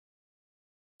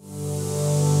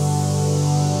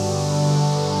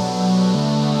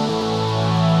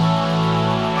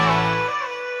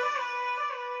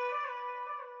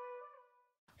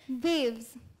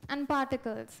waves and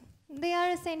particles, they are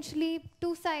essentially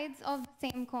two sides of the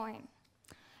same coin.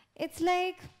 It's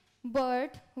like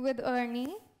Bert with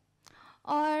Ernie,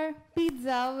 or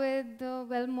pizza with,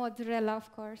 well, mozzarella,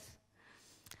 of course.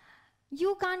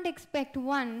 You can't expect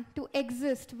one to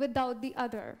exist without the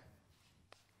other.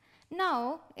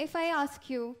 Now, if I ask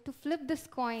you to flip this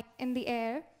coin in the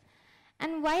air,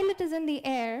 and while it is in the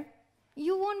air,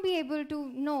 you won't be able to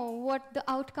know what the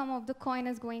outcome of the coin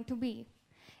is going to be.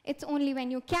 It's only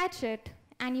when you catch it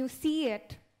and you see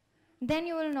it, then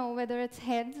you will know whether it's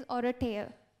heads or a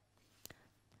tail.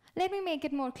 Let me make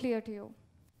it more clear to you.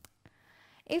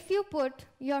 If you put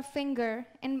your finger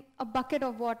in a bucket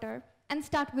of water and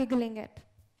start wiggling it,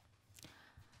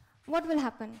 what will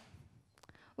happen?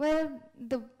 Well,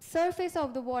 the surface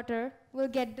of the water will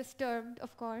get disturbed,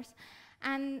 of course,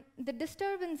 and the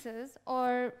disturbances,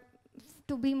 or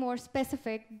to be more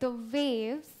specific, the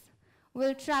waves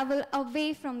will travel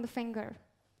away from the finger.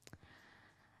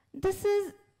 This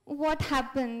is what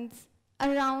happens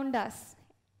around us.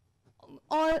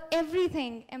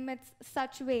 Everything emits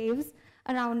such waves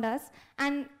around us,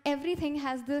 and everything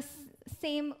has this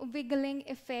same wiggling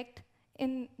effect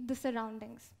in the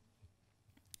surroundings.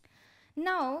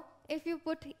 Now, if you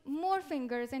put more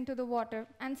fingers into the water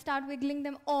and start wiggling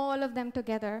them, all of them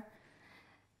together,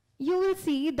 you will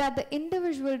see that the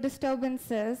individual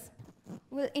disturbances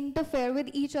will interfere with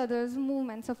each other's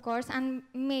movements, of course, and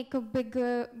make a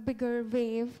bigger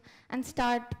wave and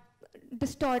start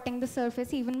distorting the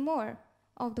surface even more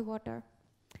of the water.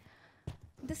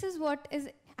 This is what is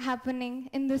happening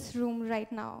in this room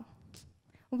right now.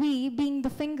 We being the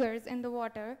fingers in the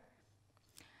water,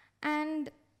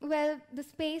 and well, the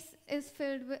space is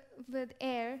filled with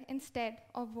air instead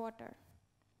of water.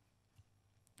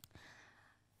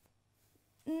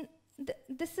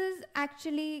 This is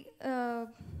actually,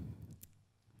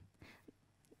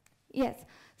 yes,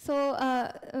 so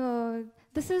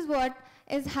this is what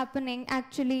is happening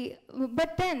actually,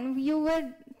 but then you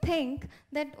would think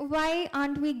that why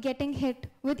aren't we getting hit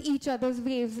with each other's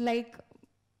waves, like,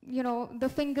 you know, the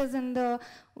fingers in the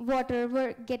water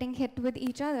were getting hit with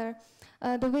each other,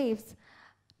 the waves.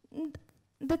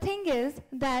 The thing is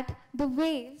that the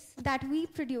waves that we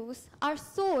produce are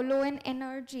so low in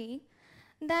energy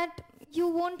that you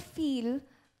won't feel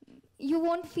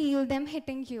them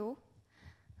hitting you.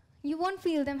 You won't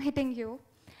feel them hitting you,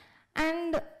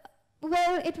 and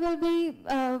well, it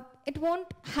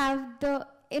won't have the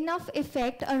enough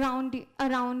effect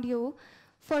around you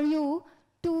for you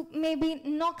to maybe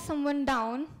knock someone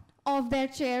down off their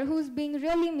chair who's being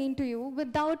really mean to you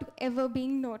without ever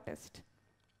being noticed.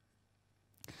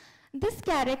 This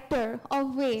character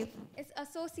of wave is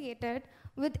associated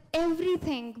with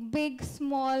everything big,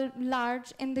 small,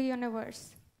 large in the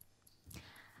universe.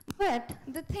 But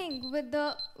the thing with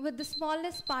the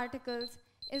smallest particles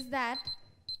is that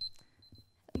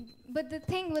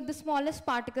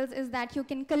you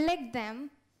can collect them,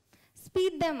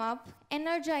 speed them up,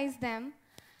 energize them,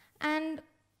 and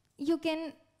you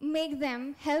can make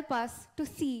them help us to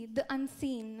see the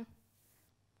unseen.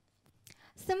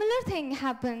 Similar thing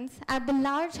happens at the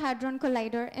Large Hadron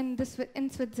Collider in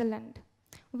Switzerland,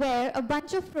 where a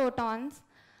bunch of protons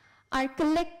are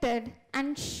collected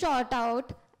and shot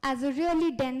out as a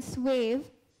really dense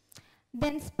wave,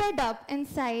 then sped up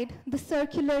inside the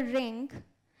circular ring,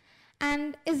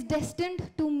 and is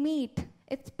destined to meet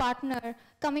its partner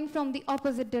coming from the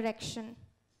opposite direction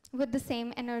with the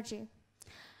same energy.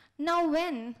 Now,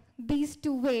 when these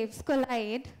two waves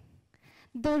collide,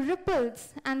 the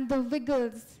ripples and the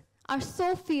wiggles are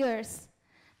so fierce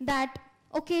that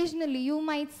occasionally you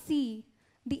might see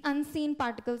the unseen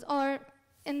particles, or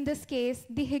in this case,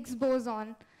 the Higgs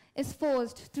boson is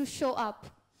forced to show up.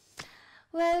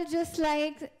 Well, just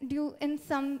like due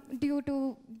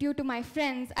to my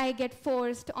friends, I get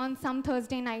forced on some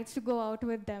Thursday nights to go out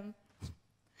with them.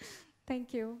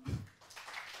 Thank you.